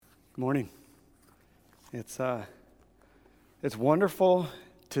Morning. It's wonderful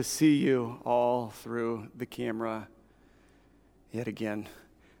to see you all through the camera yet again,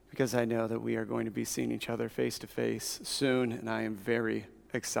 because I know that we are going to be seeing each other face to face soon, and I am very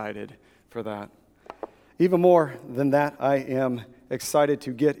excited for that. Even more than that, I am excited to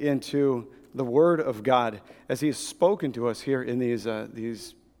get into the Word of God as He has spoken to us here in these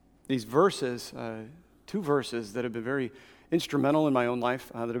verses, two verses that have been very instrumental in my own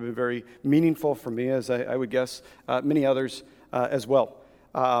life, that have been very meaningful for me, as I would guess many others as well.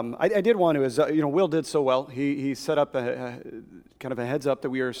 I did want to, as Will did so well, he set up a kind of a heads up that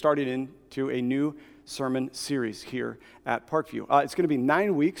we are starting into a new sermon series here at Parkview. It's going to be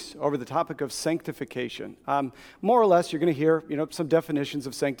 9 weeks over the topic of sanctification. More or less, you're going to hear some definitions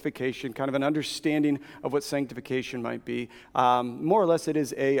of sanctification, kind of an understanding of what sanctification might be. More or less, it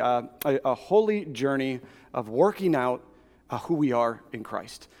is a holy journey of working out who we are in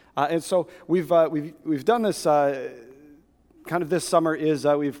Christ. And so we've done this kind of this summer is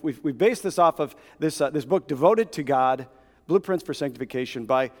we've based this off of this book, Devoted to God, Blueprints for Sanctification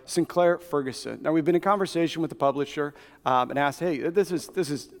by Sinclair Ferguson. Now, we've been in conversation with the publisher and asked, hey, this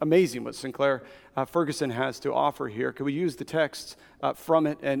is amazing what Sinclair Ferguson has to offer here. Could we use the texts from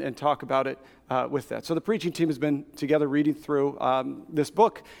it and talk about it with that? So the preaching team has been together reading through this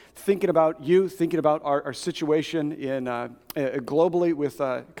book, thinking about you, thinking about our situation in globally with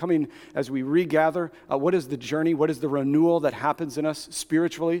coming as we regather. What is the journey? What is the renewal that happens in us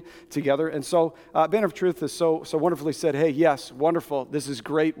spiritually together? And so Banner of Truth has so wonderfully said, hey, yes, wonderful. This is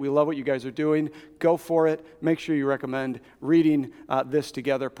great. We love what you guys are doing. Go for it. Make sure you recommend reading this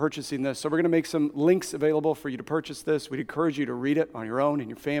together, purchasing this. So we're going to make some links available for you to purchase this. We'd encourage you to read it on your own, in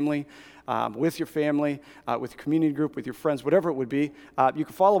your family, with your family, with your community group, with your friends, whatever it would be. You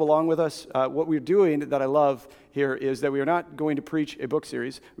can follow along with us. What we're doing that I love here is that we are not going to preach a book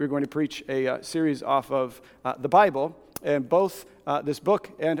series. We're going to preach a series off of the Bible, and both this book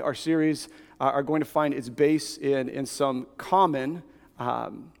and our series are going to find its base in some common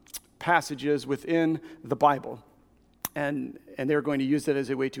passages within the Bible. And they're going to use that as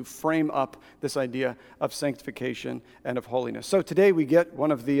a way to frame up this idea of sanctification and of holiness. So today we get one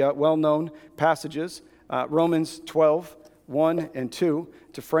of the well-known passages, Romans 12, 1 and 2,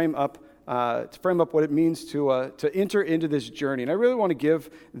 to frame up what it means to enter into this journey. And I really want to give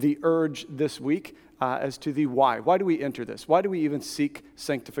the urge this week as to the why. Why do we enter this? Why do we even seek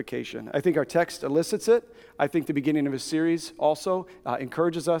sanctification? I think our text elicits it. I think the beginning of a series also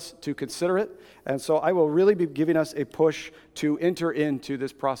encourages us to consider it. And so I will really be giving us a push to enter into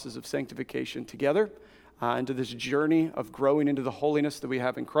this process of sanctification together, into this journey of growing into the holiness that we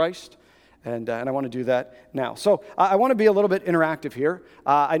have in Christ. And I want to do that now. So I want to be a little bit interactive here.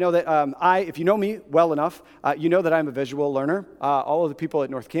 I know that if you know me well enough, you know that I'm a visual learner. All of the people at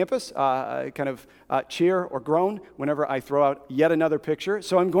North Campus kind of cheer or groan whenever I throw out yet another picture.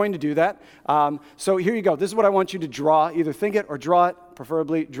 So I'm going to do that. So here you go. This is what I want you to draw. Either think it or draw it.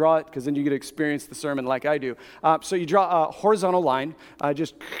 Preferably draw it, because then you get to experience the sermon like I do. So you draw a horizontal line,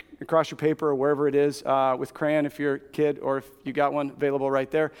 just across your paper or wherever it is, with crayon if you're a kid, or if you got one available right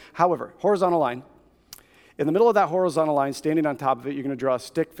there. However, horizontal line. In the middle of that horizontal line, standing on top of it, you're going to draw a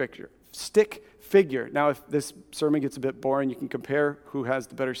stick figure. Now, if this sermon gets a bit boring, you can compare who has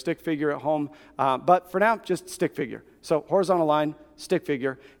the better stick figure at home. But for now, just stick figure. So horizontal line, stick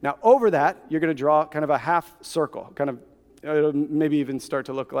figure. Now, over that, you're going to draw kind of a half circle, kind of it'll maybe even start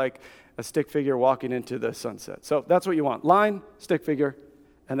to look like a stick figure walking into the sunset. So that's what you want. Line, stick figure,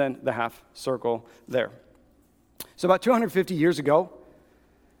 and then the half circle there. So about 250 years ago,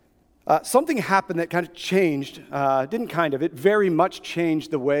 something happened that kind of changed, it very much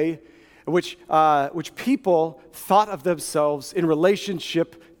changed the way in which people thought of themselves in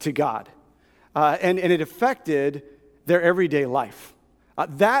relationship to God. And it affected their everyday life.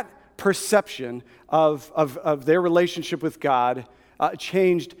 That perception of their relationship with God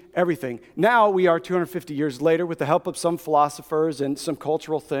changed everything. Now we are 250 years later, with the help of some philosophers and some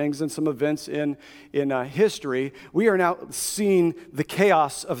cultural things and some events in history, we are now seeing the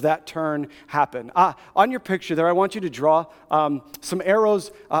chaos of that turn happen. On your picture there, I want you to draw some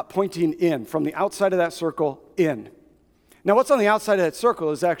arrows pointing in, from the outside of that circle in. Now what's on the outside of that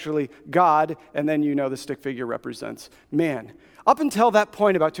circle is actually God, and then the stick figure represents man. Up until that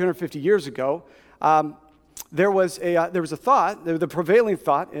point, about 250 years ago, there was a thought, the prevailing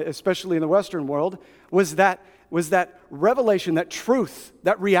thought, especially in the Western world, was that revelation, that truth,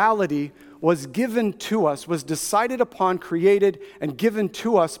 that reality was given to us, was decided upon, created, and given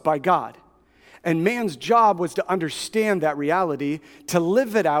to us by God. And man's job was to understand that reality, to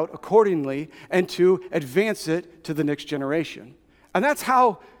live it out accordingly, and to advance it to the next generation. And that's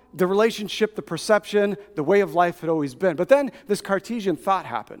how the relationship, the perception, the way of life had always been. But then this Cartesian thought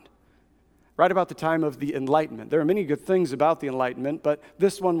happened right about the time of the Enlightenment. There are many good things about the Enlightenment, but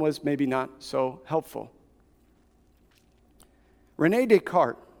this one was maybe not so helpful. René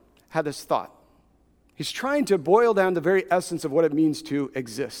Descartes had this thought. He's trying to boil down the very essence of what it means to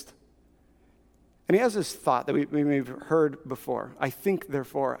exist. And he has this thought that we may have heard before. I think,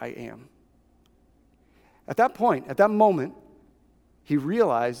 therefore I am. At that point, at that moment, he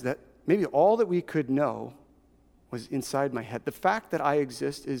realized that maybe all that we could know was inside my head. The fact that I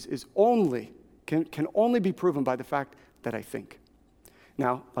exist can only be proven by the fact that I think.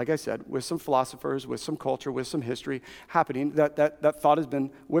 Now, like I said, with some philosophers, with some culture, with some history happening, that thought has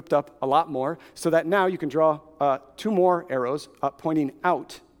been whipped up a lot more, so that now you can draw two more arrows pointing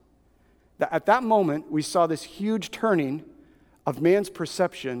out. That at that moment, we saw this huge turning of man's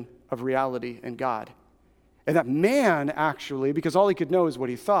perception of reality and God. And that man actually, because all he could know is what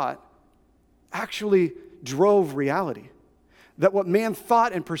he thought, actually drove reality. That what man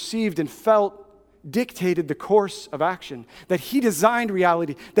thought and perceived and felt dictated the course of action. That he designed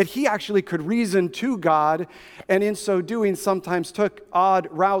reality. That he actually could reason to God, and in so doing sometimes took odd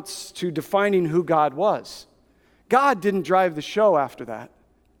routes to defining who God was. God didn't drive the show after that.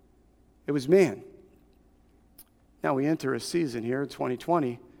 It was man. Now we enter a season here,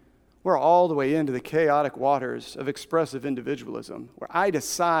 2020, we're all the way into the chaotic waters of expressive individualism, where I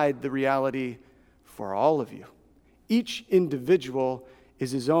decide the reality for all of you. Each individual is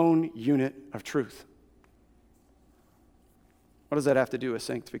his own unit of truth. What does that have to do with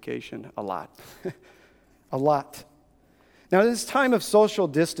sanctification? A lot. A lot. Now, this time of social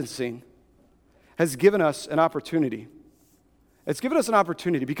distancing has given us an opportunity. It's given us an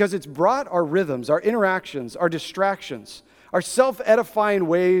opportunity because it's brought our rhythms, our interactions, our distractions, our self-edifying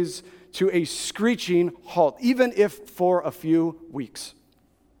ways to a screeching halt, even if for a few weeks.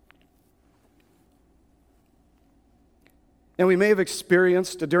 And we may have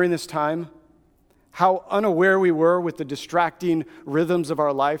experienced during this time how unaware we were with the distracting rhythms of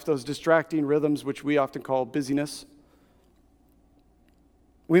our life, those distracting rhythms which we often call busyness.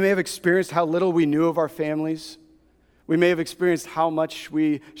 We may have experienced how little we knew of our families. We may have experienced how much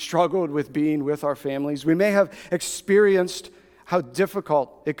we struggled with being with our families. We may have experienced how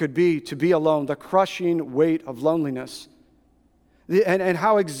difficult it could be to be alone, the crushing weight of loneliness, and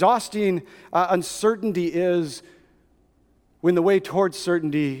how exhausting uncertainty is when the way towards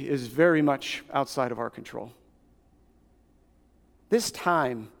certainty is very much outside of our control. This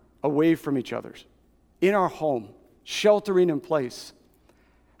time away from each other, in our home, sheltering in place,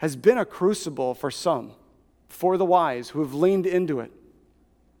 has been a crucible for some, for the wise who have leaned into it,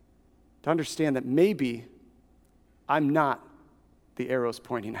 to understand that maybe I'm not the arrows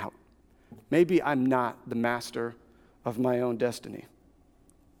pointing out. Maybe I'm not the master of my own destiny.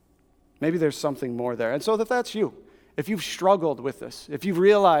 Maybe there's something more there. And so if that's you, if you've struggled with this, if you've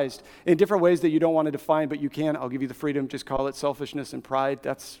realized in different ways that you don't want to define, but you can, I'll give you the freedom, just call it selfishness and pride.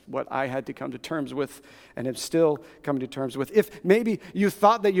 That's what I had to come to terms with and am still coming to terms with. If maybe you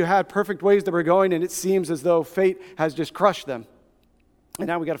thought that you had perfect ways that were going and it seems as though fate has just crushed them, and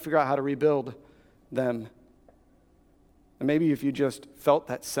now we got to figure out how to rebuild them. And maybe if you just felt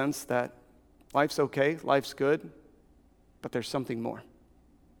that sense that life's okay, life's good, but there's something more.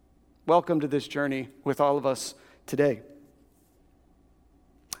 Welcome to this journey with all of us today.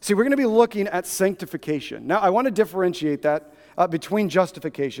 See, we're going to be looking at sanctification. Now, I want to differentiate that between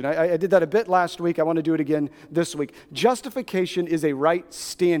justification. I did that a bit last week. I want to do it again this week. Justification is a right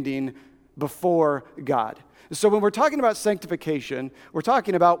standing before God. So when we're talking about sanctification, we're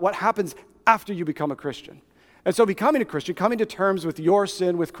talking about what happens after you become a Christian. And so becoming a Christian, coming to terms with your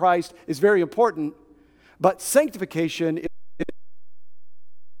sin with Christ is very important, but sanctification is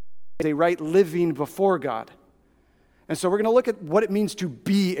a right living before God. And so we're going to look at what it means to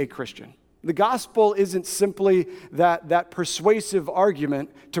be a Christian. The gospel isn't simply that persuasive argument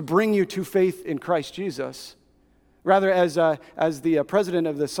to bring you to faith in Christ Jesus. Rather, as the president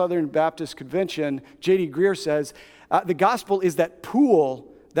of the Southern Baptist Convention, J.D. Greear says, the gospel is that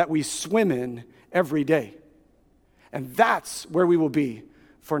pool that we swim in every day. And that's where we will be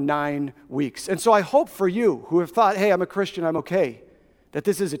for 9 weeks. And so I hope for you who have thought, hey, I'm a Christian, I'm okay, that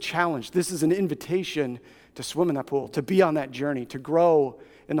this is a challenge. This is an invitation to swim in that pool, to be on that journey, to grow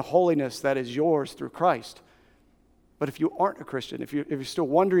in the holiness that is yours through Christ. But if you aren't a Christian, if you're still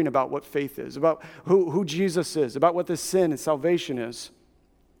wondering about what faith is, about who Jesus is, about what this sin and salvation is,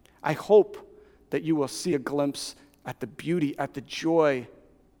 I hope that you will see a glimpse at the beauty, at the joy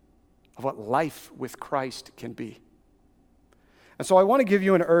of what life with Christ can be. And so I want to give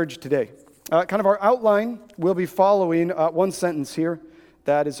you an urge today. Kind of our outline, we'll be following one sentence here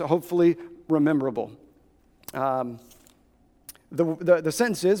that is hopefully rememberable. The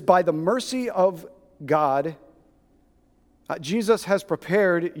sentence is, by the mercy of God, Jesus has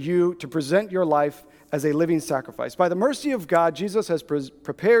prepared you to present your life as a living sacrifice. By the mercy of God, Jesus has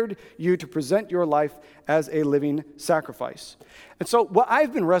prepared you to present your life as a living sacrifice. And so what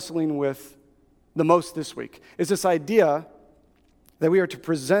I've been wrestling with the most this week is this idea that we are to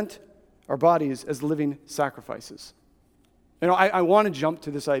present our bodies as living sacrifices. I want to jump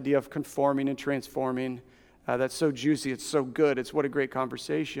to this idea of conforming and transforming. That's so juicy, it's so good, it's what a great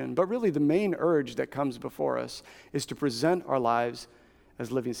conversation. But really the main urge that comes before us is to present our lives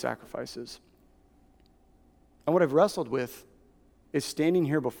as living sacrifices. And what I've wrestled with is standing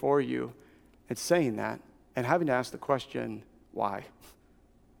here before you and saying that and having to ask the question, why?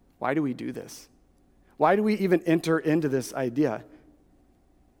 Why do we do this? Why do we even enter into this idea?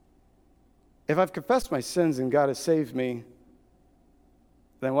 If I've confessed my sins and God has saved me,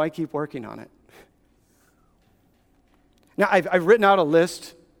 then why keep working on it? Now, I've written out a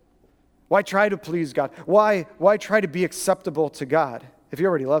list. Why try to please God? Why try to be acceptable to God if He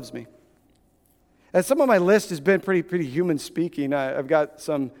already loves me? And some of my list has been pretty human speaking. I've got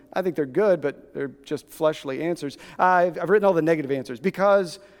some, I think they're good, but they're just fleshly answers. I've written all the negative answers.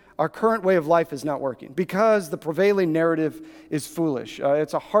 Because our current way of life is not working. Because the prevailing narrative is foolish.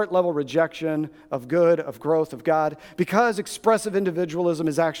 It's a heart-level rejection of good, of growth, of God. Because expressive individualism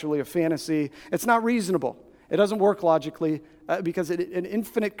is actually a fantasy. It's not reasonable. It doesn't work logically because an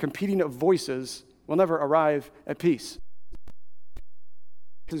infinite competing of voices will never arrive at peace.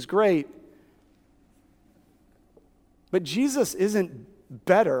 This is great, but Jesus isn't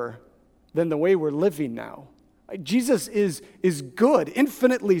better than the way we're living now. Jesus is good,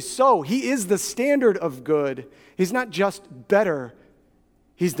 infinitely so. He is the standard of good. He's not just better,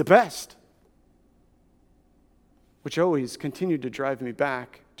 He's the best. Which always continued to drive me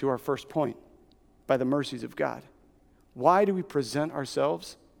back to our first point. By the mercies of God. Why do we present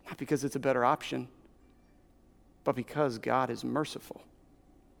ourselves? Not because it's a better option, but because God is merciful.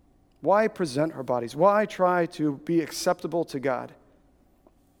 Why present our bodies? Why try to be acceptable to God?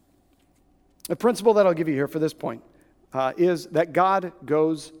 The principle that I'll give you here for this point is that God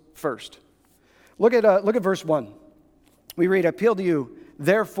goes first. Look at verse 1. We read, I appeal to you,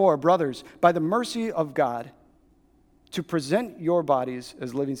 therefore, brothers, by the mercy of God, to present your bodies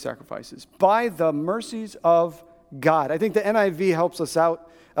as living sacrifices. By the mercies of God. I think the NIV helps us out.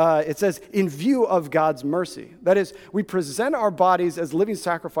 It says, in view of God's mercy. That is, we present our bodies as living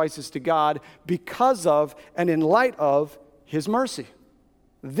sacrifices to God because of and in light of His mercy.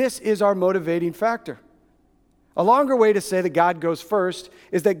 This is our motivating factor. A longer way to say that God goes first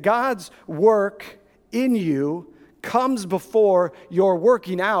is that God's work in you comes before your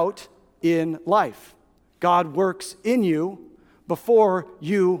working out in life. God works in you before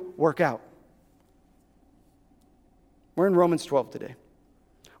you work out. We're in Romans 12 today.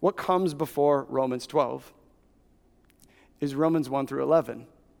 What comes before Romans 12 is Romans 1 through 11.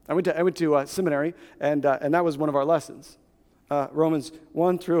 I went to seminary, and that was one of our lessons. Romans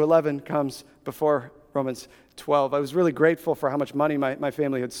 1 through 11 comes before Romans 12. I was really grateful for how much money my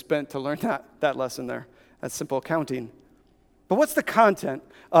family had spent to learn that lesson there. That's simple accounting. But what's the content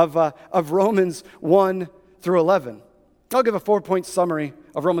of Romans 1 through 11? I'll give a 4-point summary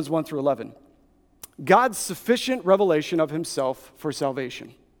of Romans 1 through 11. God's sufficient revelation of Himself for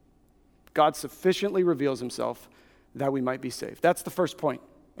salvation. God sufficiently reveals Himself that we might be saved. That's the first point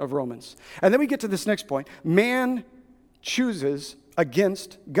of Romans. And then we get to this next point. Man chooses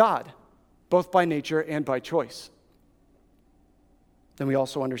against God, both by nature and by choice. Then we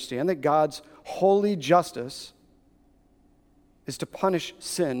also understand that God's holy justice is to punish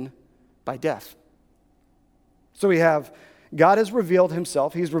sin by death. So we have God has revealed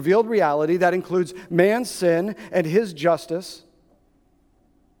Himself. He's revealed reality. That includes man's sin and His justice.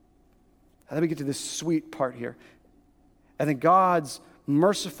 And then we get to this sweet part here. And then God's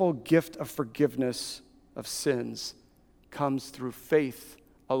merciful gift of forgiveness of sins comes through faith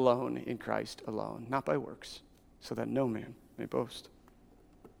alone in Christ alone, not by works, so that no man may boast.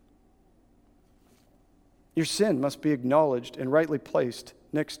 Your sin must be acknowledged and rightly placed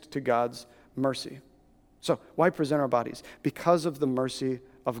next to God's mercy. So, why present our bodies? Because of the mercy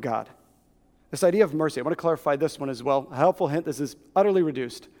of God. This idea of mercy, I want to clarify this one as well. A helpful hint, this is utterly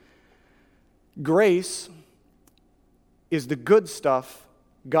reduced. Grace is the good stuff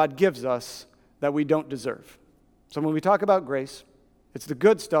God gives us that we don't deserve. So when we talk about grace, it's the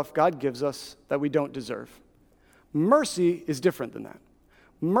good stuff God gives us that we don't deserve. Mercy is different than that.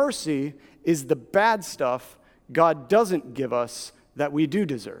 Mercy is the bad stuff God doesn't give us that we do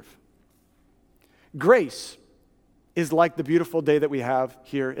deserve. Grace is like the beautiful day that we have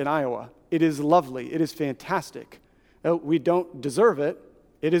here in Iowa. It is lovely. It is fantastic. We don't deserve it.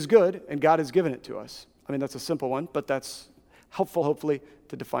 It is good, and God has given it to us. I mean, that's a simple one, but that's helpful, hopefully,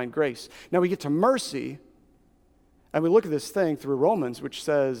 to define grace. Now we get to mercy, and we look at this thing through Romans, which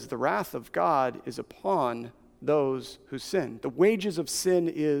says the wrath of God is upon those who sin. The wages of sin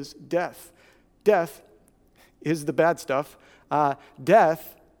is death. Death is the bad stuff.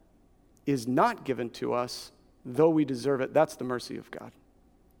 Death is not given to us, though we deserve it. That's the mercy of God.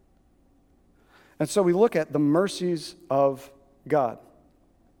 And so we look at the mercies of God.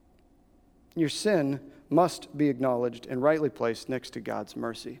 Your sin must be acknowledged and rightly placed next to God's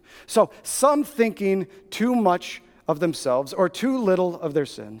mercy. So some thinking too much of themselves or too little of their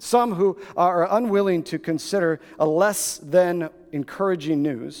sin, some who are unwilling to consider a less than encouraging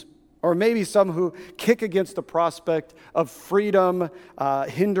news, or maybe some who kick against the prospect of freedom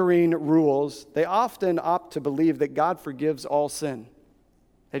hindering rules, they often opt to believe that God forgives all sin.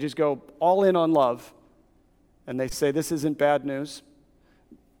 They just go all in on love, and they say, this isn't bad news.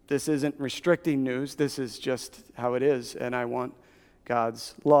 This isn't restricting news. This is just how it is, and I want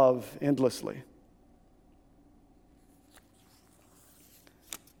God's love endlessly.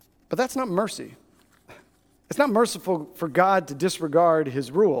 But that's not mercy. It's not merciful for God to disregard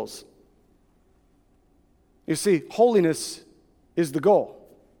his rules. You see, holiness is the goal,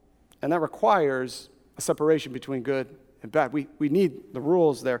 and that requires a separation between good and bad. We need the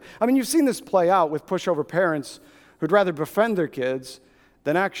rules there. I mean, you've seen this play out with pushover parents who'd rather befriend their kids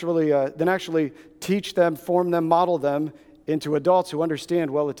than actually teach them, form them, model them into adults who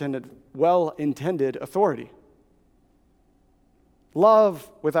understand well-intended authority. Love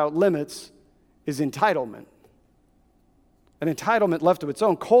without limits is entitlement. An entitlement left to its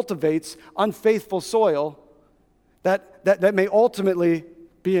own cultivates unfaithful soil that may ultimately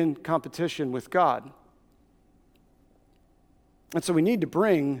be in competition with God. And so we need to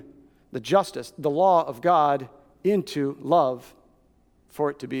bring the justice, the law of God, into love for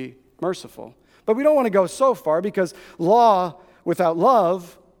it to be merciful. But we don't want to go so far, because law without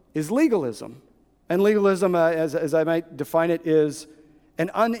love is legalism. And legalism, as I might define it, is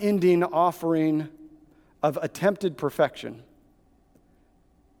an unending offering of attempted perfection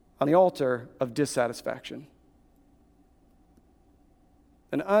on the altar of dissatisfaction.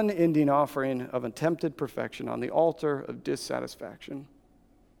 An unending offering of attempted perfection on the altar of dissatisfaction.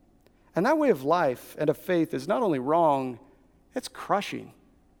 And that way of life and of faith is not only wrong, it's crushing.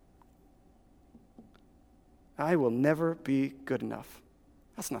 I will never be good enough.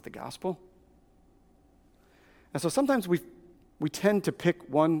 That's not the gospel. And so sometimes we tend to pick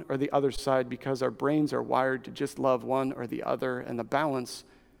one or the other side because our brains are wired to just love one or the other, and the balance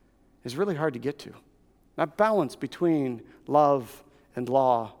is really hard to get to. That balance between love and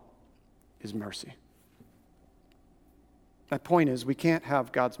law is mercy. My point is, we can't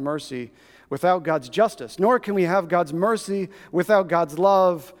have God's mercy without God's justice, nor can we have God's mercy without God's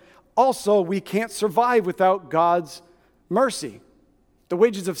love. Also, we can't survive without God's mercy. The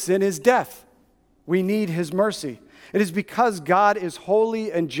wages of sin is death. We need his mercy. It is because God is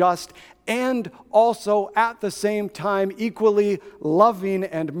holy and just, and also at the same time equally loving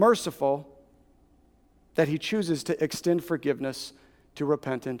and merciful, that he chooses to extend forgiveness to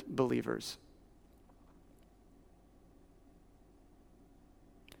repentant believers.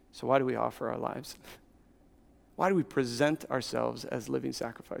 So why do we offer our lives? Why do we present ourselves as living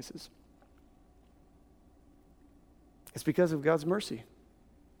sacrifices? It's because of God's mercy.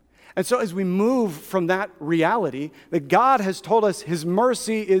 And so as we move from that reality that God has told us his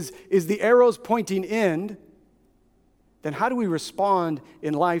mercy is the arrows pointing in, then how do we respond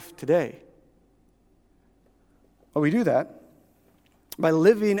in life today? Well, we do that by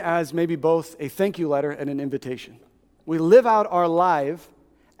living as maybe both a thank you letter and an invitation. We live out our life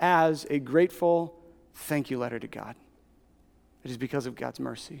as a grateful thank you letter to God. It is because of God's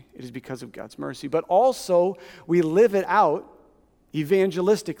mercy. It is because of God's mercy. But also, we live it out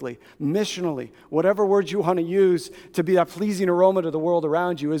evangelistically, missionally, whatever words you want to use to be a pleasing aroma to the world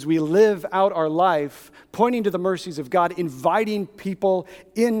around you, as we live out our life pointing to the mercies of God, inviting people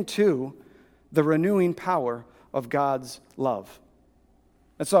into the renewing power of God's love.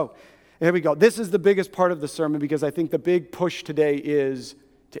 And so, here we go. This is the biggest part of the sermon, because I think the big push today is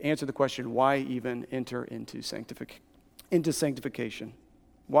to answer the question, why even enter into sanctification?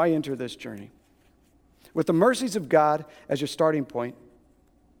 Why enter this journey? With the mercies of God as your starting point,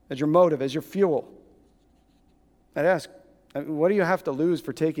 as your motive, as your fuel, I'd ask, what do you have to lose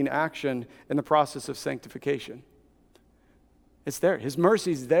for taking action in the process of sanctification? It's there. His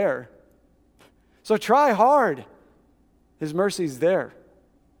mercy's there. So try hard. His mercy's there.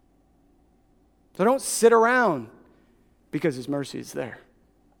 So don't sit around because his mercy is there.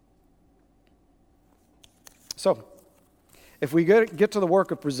 So, if we get to the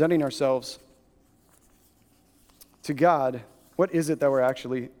work of presenting ourselves to God, what is it that we're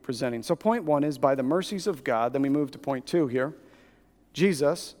actually presenting? So point one is by the mercies of God. Then we move to point two here.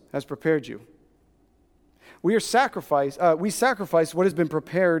 Jesus has prepared you. We sacrifice what has been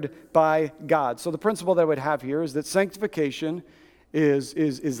prepared by God. So the principle that I would have here is that sanctification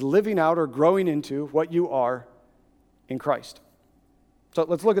is living out or growing into what you are in Christ. So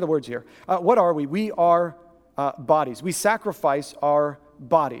let's look at the words here. What are we? We are bodies. We sacrifice our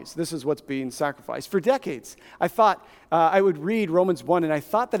bodies. This is what's being sacrificed. For decades, I thought I would read Romans 1, and I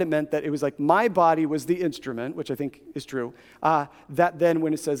thought that it meant that it was like my body was the instrument, which I think is true, that then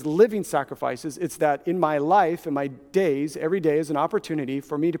when it says living sacrifices, it's that in my life, in my days, every day is an opportunity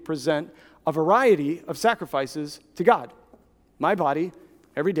for me to present a variety of sacrifices to God. My body,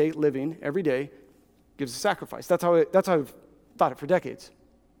 every day, living, every day, gives a sacrifice. That's how I've thought it for decades.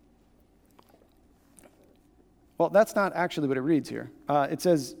 Well, that's not actually what it reads here. It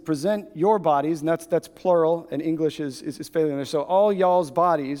says, present your bodies, and that's plural, and English is failing there. So all y'all's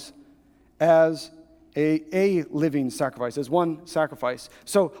bodies as a living sacrifice, as one sacrifice.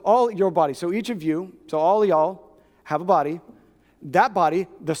 So all your bodies, so each of you, so all y'all have a body. That body,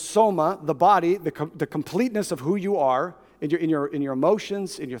 the soma, the body, the completeness of who you are, in your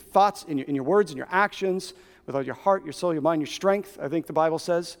emotions, in your thoughts, in your words, in your actions, with all your heart, your soul, your mind, your strength, I think the Bible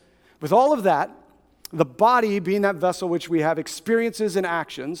says. With all of that, the body being that vessel which we have experiences and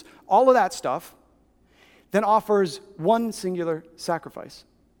actions, all of that stuff, then offers one singular sacrifice.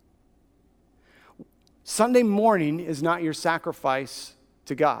 Sunday morning is not your sacrifice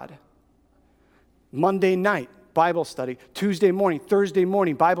to God. Monday night, Bible study. Tuesday morning, Thursday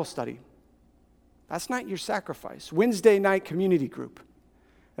morning, Bible study. That's not your sacrifice. Wednesday night, community group.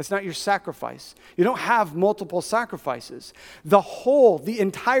 That's not your sacrifice. You don't have multiple sacrifices. The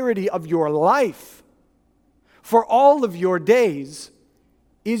entirety of your life, for all of your days,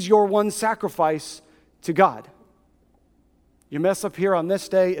 is your one sacrifice to God. You mess up here on this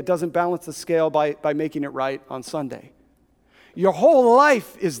day, it doesn't balance the scale by making it right on Sunday. Your whole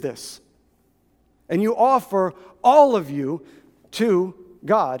life is this. And you offer all of you to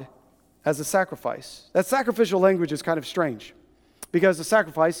God as a sacrifice. That sacrificial language is kind of strange because the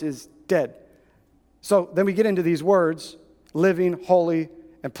sacrifice is dead. So then we get into these words, living, holy,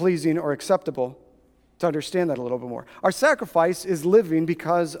 and pleasing or acceptable, to understand that a little bit more. Our sacrifice is living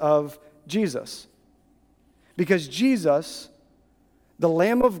because of Jesus. Because Jesus, the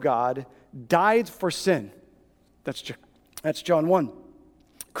Lamb of God, died for sin. That's John 1.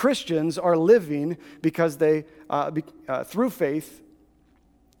 Christians are living because they, through faith,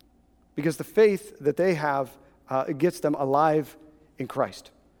 because the faith that they have gets them alive in Christ.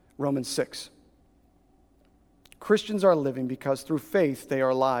 Romans 6. Christians are living because through faith they are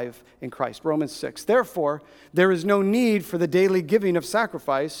alive in Christ. Romans 6. Therefore, there is no need for the daily giving of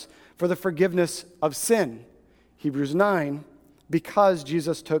sacrifice for the forgiveness of sin. Hebrews 9. Because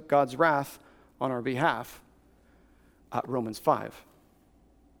Jesus took God's wrath on our behalf. Romans 5.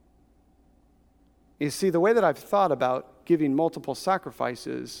 You see, the way that I've thought about giving multiple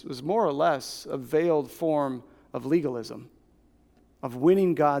sacrifices was more or less a veiled form of legalism, of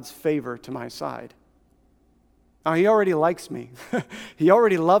winning God's favor to my side. Now, he already likes me. He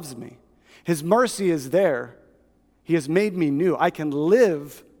already loves me. His mercy is there. He has made me new. I can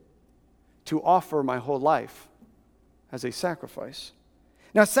live to offer my whole life as a sacrifice.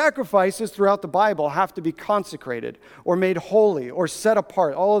 Now, sacrifices throughout the Bible have to be consecrated or made holy or set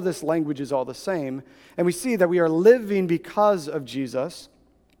apart. All of this language is all the same. And we see that we are living because of Jesus,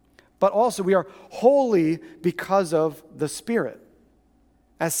 but also we are holy because of the Spirit.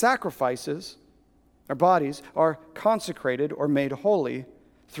 As sacrifices, our bodies are consecrated or made holy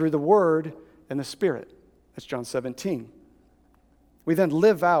through the Word and the Spirit. That's John 17. We then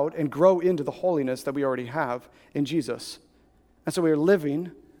live out and grow into the holiness that we already have in Jesus. And so we are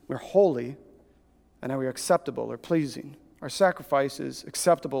living, we're holy, and now we are acceptable or pleasing. Our sacrifice is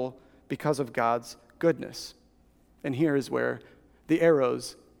acceptable because of God's goodness. And here is where the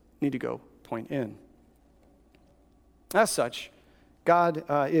arrows need to go point in. As such, God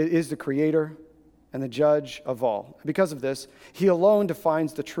is the creator and the judge of all. Because of this, he alone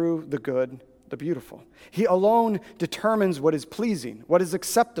defines the true, the good, the beautiful. He alone determines what is pleasing, what is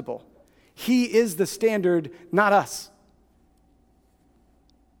acceptable. He is the standard, not us.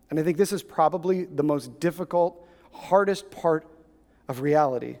 And I think this is probably the most difficult, hardest part of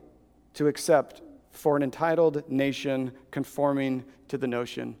reality to accept for an entitled nation conforming to the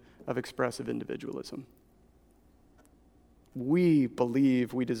notion of expressive individualism. We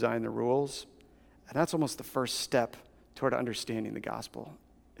believe we design the rules, and that's almost the first step toward understanding the gospel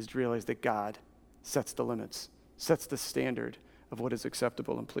is to realize that God sets the limits, sets the standard of what is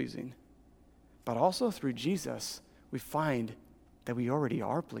acceptable and pleasing. But also through Jesus, we find that we already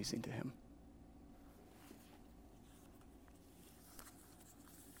are pleasing to him.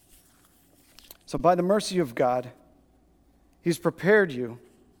 So by the mercy of God, he's prepared you,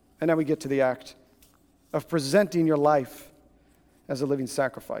 and now we get to the act of presenting your life as a living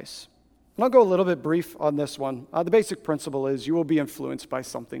sacrifice. And I'll go a little bit brief on this one. The basic principle is you will be influenced by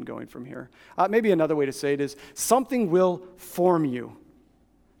something going from here. Maybe another way to say it is something will form you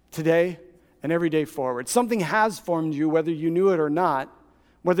today and every day forward. Something has formed you, whether you knew it or not,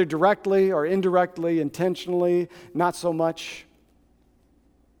 whether directly or indirectly, intentionally, not so much.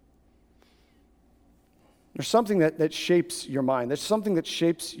 There's something that shapes your mind. There's something that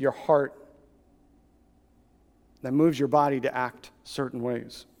shapes your heart, that moves your body to act certain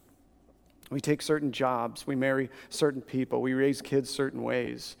ways. We take certain jobs, we marry certain people, we raise kids certain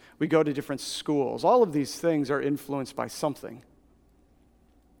ways, we go to different schools. All of these things are influenced by something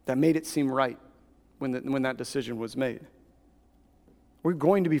that made it seem right when that decision was made. We're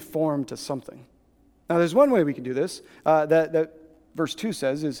going to be formed to something. Now, there's one way we can do this, that verse 2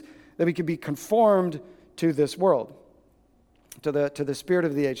 says, is that we can be conformed to this world, to the spirit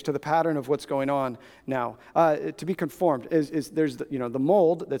of the age, to the pattern of what's going on now. To be conformed is there's the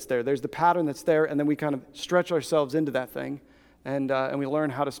mold that's there, there's the pattern that's there, and then we kind of stretch ourselves into that thing, and we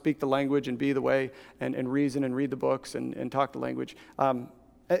learn how to speak the language and be the way, and reason and read the books and talk the language.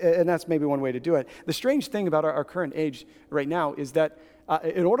 And that's maybe one way to do it. The strange thing about our current age right now is that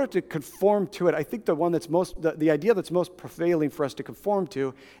in order to conform to it, I think the idea that's most prevailing for us to conform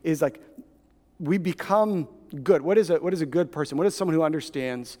to is like we become good. What is a good person? What is someone who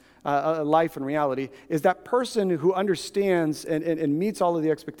understands life and reality? Is that person who understands and meets all of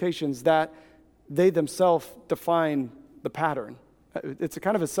the expectations that they themselves define the pattern. It's a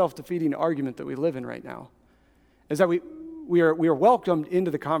kind of a self-defeating argument that we live in right now. Is that we are welcomed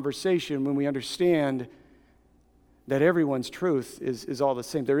into the conversation when we understand that everyone's truth is all the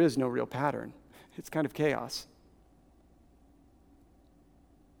same. There is no real pattern. It's kind of chaos.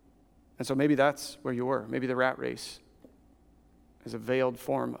 And so maybe that's where you were. Maybe the rat race is a veiled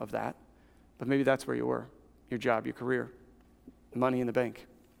form of that. But maybe that's where you were. Your job, your career, the money in the bank.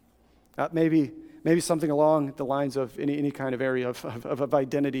 Maybe something along the lines of any kind of area of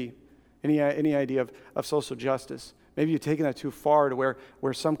identity, any idea of social justice. Maybe you've taken that too far to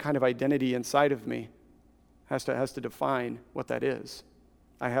where some kind of identity inside of me has to define what that is.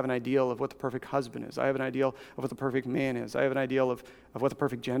 I have an ideal of what the perfect husband is. I have an ideal of what the perfect man is. I have an ideal of what the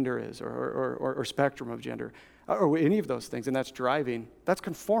perfect gender is, or spectrum of gender, or any of those things, and that's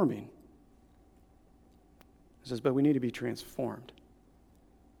conforming. It says, but we need to be transformed.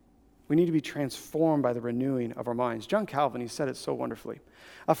 We need to be transformed by the renewing of our minds. John Calvin, he said it so wonderfully.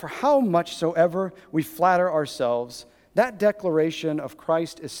 For how much soever we flatter ourselves, that declaration of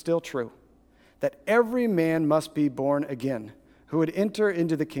Christ is still true, that every man must be born again, who would enter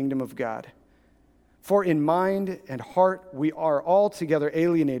into the kingdom of God. For in mind and heart we are altogether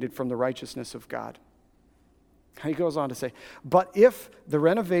alienated from the righteousness of God. He goes on to say, but if the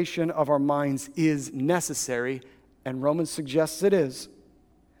renovation of our minds is necessary, and Romans suggests it is,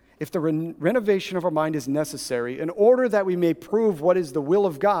 if the renovation of our mind is necessary, in order that we may prove what is the will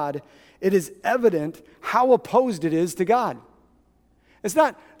of God, it is evident how opposed it is to God. It's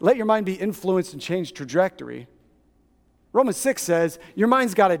not let your mind be influenced and change trajectory. Romans 6 says, your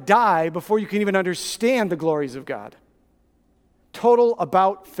mind's got to die before you can even understand the glories of God. Total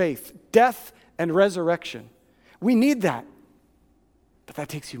about faith, death and resurrection. We need that, but that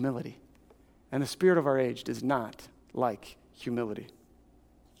takes humility. And the spirit of our age does not like humility.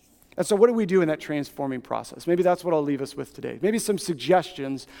 And so what do we do in that transforming process? Maybe that's what I'll leave us with today. Maybe some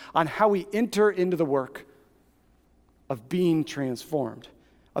suggestions on how we enter into the work of being transformed.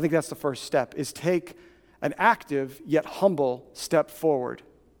 I think that's the first step, is take an active yet humble step forward.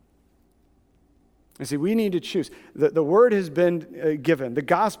 You see, we need to choose. The word has been given. The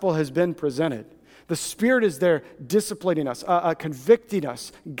gospel has been presented. The Spirit is there disciplining us, convicting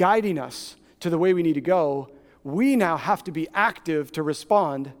us, guiding us to the way we need to go. We now have to be active to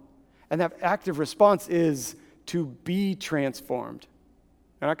respond, and that active response is to be transformed.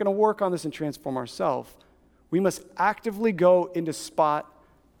 We're not going to work on this and transform ourselves. We must actively go into spot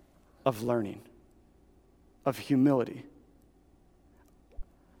of learning, of humility,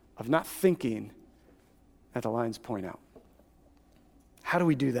 of not thinking at the lines point out. How do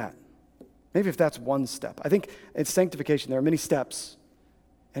we do that? Maybe if that's one step. I think in sanctification there are many steps,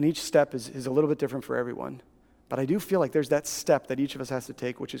 and each step is a little bit different for everyone. But I do feel like there's that step that each of us has to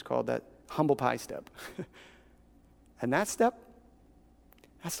take, which is called that humble pie step. And that's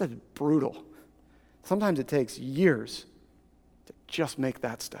brutal. Sometimes it takes years to just make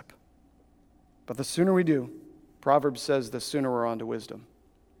that step. But the sooner we do, Proverbs says, the sooner we're on to wisdom.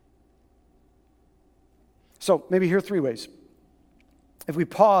 So maybe here are 3 ways. If we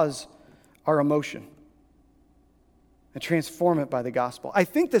pause our emotion and transform it by the gospel. I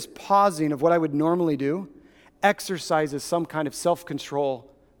think this pausing of what I would normally do exercises some kind of self-control,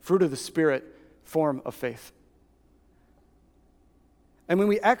 fruit of the Spirit form of faith. And when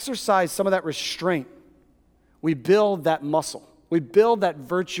we exercise some of that restraint, we build that muscle. We build that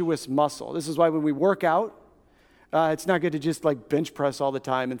virtuous muscle. This is why when we work out, it's not good to just like bench press all the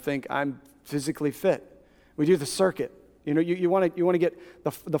time and think I'm physically fit. We do the circuit. You know, you want to get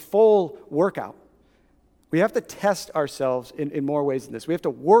the full workout. We have to test ourselves in more ways than this. We have to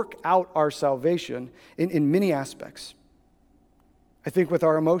work out our salvation in many aspects. I think with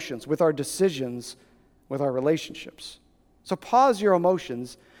our emotions, with our decisions, with our relationships. So pause your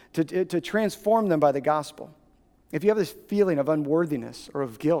emotions to transform them by the gospel. If you have this feeling of unworthiness or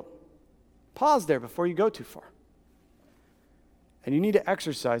of guilt, pause there before you go too far. And you need to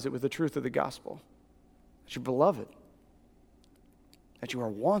exercise it with the truth of the gospel. That you're beloved, that you are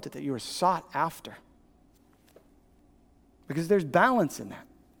wanted, that you are sought after. Because there's balance in that.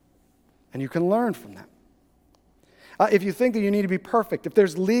 And you can learn from that. If you think that you need to be perfect, if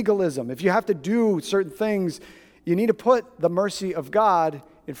there's legalism, if you have to do certain things, you need to put the mercy of God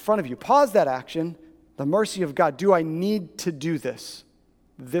in front of you. Pause that action. The mercy of God. Do I need to do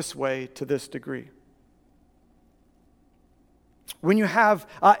this way to this degree? When you have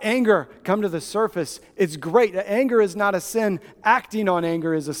anger come to the surface, it's great. Anger is not a sin. Acting on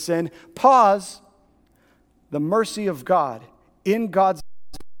anger is a sin. Pause. The mercy of God in God's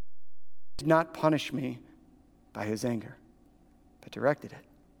did not punish me by his anger, but directed it.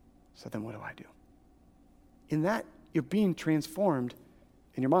 So then what do I do? In that, you're being transformed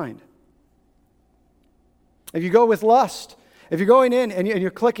in your mind. If you go with lust, if you're going in and you're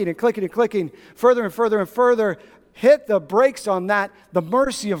clicking and clicking and clicking further and further and further, hit the brakes on that. The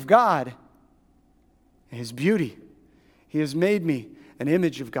mercy of God, his beauty. He has made me an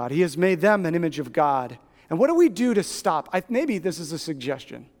image of God. He has made them an image of God. And what do we do to stop? Maybe this is a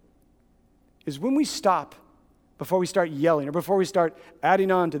suggestion, is when we stop before we start yelling or before we start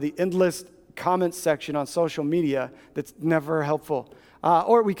adding on to the endless comment section on social media that's never helpful,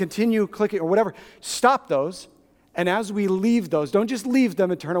 or we continue clicking or whatever, stop those. And as we leave those, don't just leave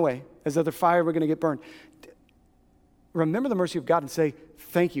them and turn away as though they're fire, we're going to get burned. Remember the mercy of God and say,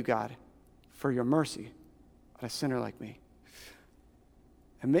 thank you, God, for your mercy on a sinner like me.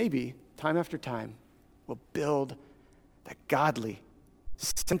 And maybe, time after time, we'll build that godly,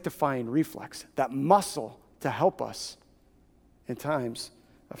 sanctifying reflex, that muscle to help us in times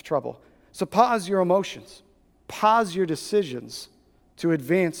of trouble. So pause your emotions. Pause your decisions to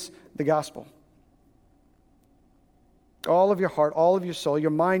advance the gospel. All of your heart, all of your soul,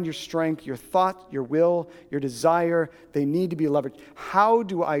 your mind, your strength, your thought, your will, your desire, they need to be leveraged. How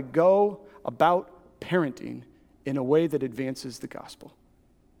do I go about parenting in a way that advances the gospel?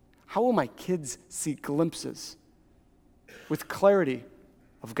 How will my kids see glimpses with clarity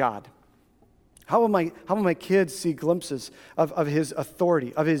of God? How will my kids see glimpses of his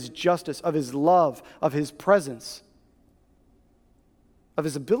authority, of his justice, of his love, of his presence, of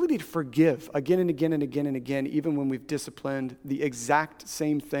his ability to forgive again and again and again and again, even when we've disciplined the exact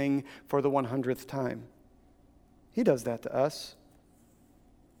same thing for the 100th time? He does that to us.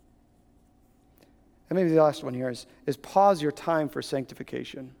 And maybe the last one here is pause your time for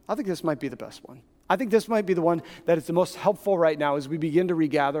sanctification. I think this might be the best one. I think this might be the one that is the most helpful right now as we begin to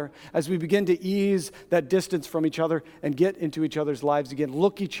regather, as we begin to ease that distance from each other and get into each other's lives again,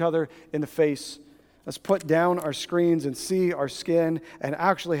 look each other in the face. Let's put down our screens and see our skin and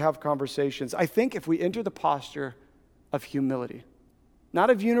actually have conversations. I think if we enter the posture of humility, not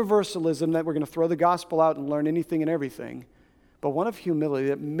of universalism that we're going to throw the gospel out and learn anything and everything, but one of humility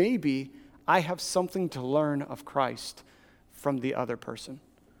that maybe I have something to learn of Christ from the other person.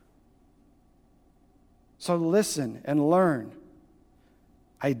 So listen and learn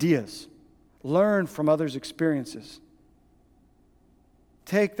ideas. Learn from others' experiences.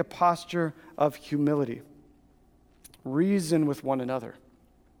 Take the posture of humility. Reason with one another.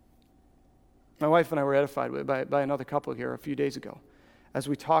 My wife and I were edified by another couple here a few days ago as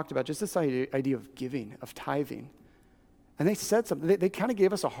we talked about just this idea of giving, of tithing. And they said something. They kind of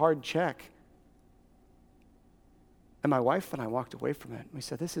gave us a hard check. And my wife and I walked away from it. We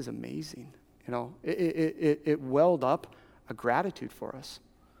said, this is amazing. You know, it welled up a gratitude for us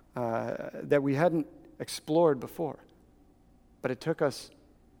that we hadn't explored before. But it took us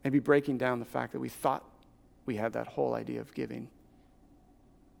maybe breaking down the fact that we thought we have that whole idea of giving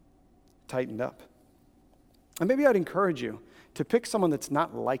tightened up. And maybe I'd encourage you to pick someone that's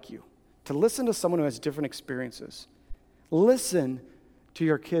not like you, to listen to someone who has different experiences. Listen to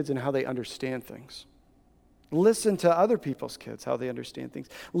your kids and how they understand things. Listen to other people's kids, how they understand things.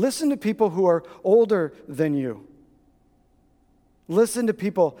 Listen to people who are older than you. Listen to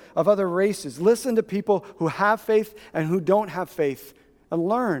people of other races. Listen to people who have faith and who don't have faith, and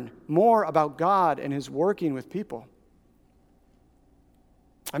learn more about God and His working with people.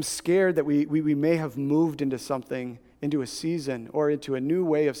 I'm scared that we may have moved into something, into a season or into a new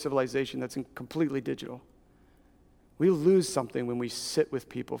way of civilization that's completely digital. We lose something when we sit with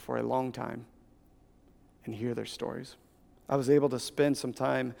people for a long time and hear their stories. I was able to spend some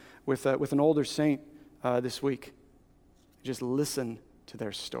time with an older saint this week. Just listen to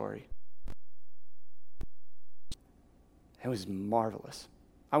their story. It was marvelous.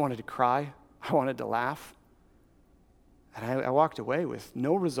 I wanted to cry. I wanted to laugh. And I walked away with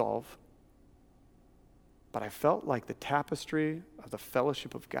no resolve, but I felt like the tapestry of the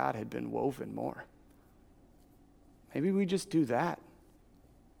fellowship of God had been woven more. Maybe we just do that.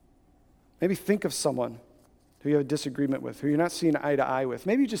 Maybe think of someone who you have a disagreement with, who you're not seeing eye to eye with.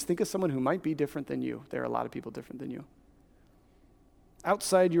 Maybe you just think of someone who might be different than you. There are a lot of people different than you.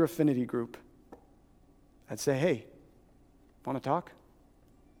 Outside your affinity group, I'd say, hey, want to talk?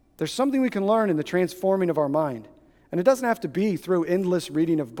 There's something we can learn in the transforming of our mind. And it doesn't have to be through endless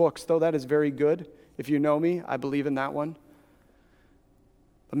reading of books, though that is very good. If you know me, I believe in that one.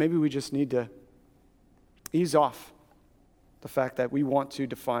 But maybe we just need to ease off the fact that we want to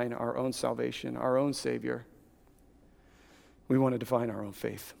define our own salvation, our own Savior. We want to define our own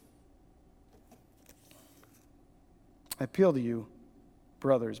faith. I appeal to you,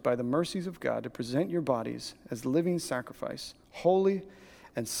 brothers, by the mercies of God, to present your bodies as living sacrifice, holy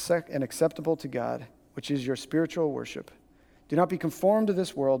and acceptable to God, which is your spiritual worship. Do not be conformed to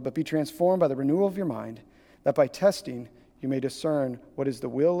this world, but be transformed by the renewal of your mind, that by testing you may discern what is the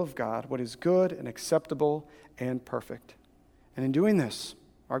will of God, what is good and acceptable and perfect. And in doing this,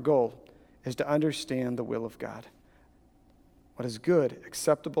 our goal is to understand the will of God, what is good,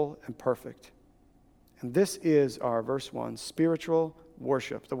 acceptable, and perfect. And this is our, verse 1, spiritual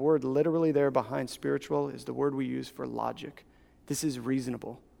worship. The word literally there behind spiritual is the word we use for logic. This is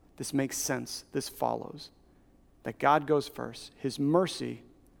reasonable. This makes sense. This follows. That God goes first. His mercy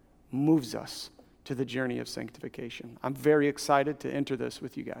moves us to the journey of sanctification. I'm very excited to enter this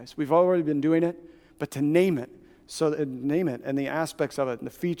with you guys. We've already been doing it, but to name it and the aspects of it and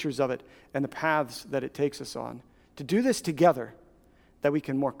the features of it and the paths that it takes us on. To do this together, that we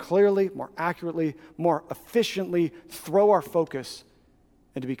can more clearly, more accurately, more efficiently throw our focus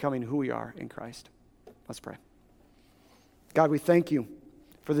into becoming who we are in Christ. Let's pray. God, we thank you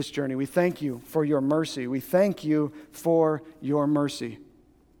for this journey. We thank you for your mercy. We thank you for your mercy.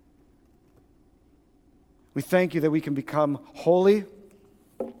 We thank you that we can become holy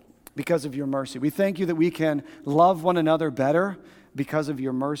because of your mercy. We thank you that we can love one another better because of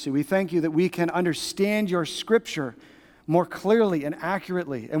your mercy. We thank you that we can understand your scripture more clearly and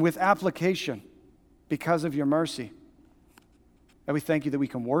accurately and with application because of your mercy. And we thank you that we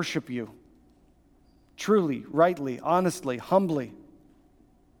can worship you truly, rightly, honestly, humbly,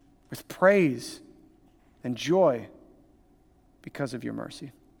 with praise and joy because of your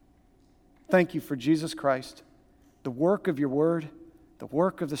mercy. Thank you for Jesus Christ, the work of your word, the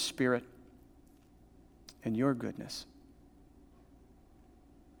work of the Spirit, and your goodness.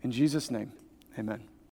 In Jesus' name, amen.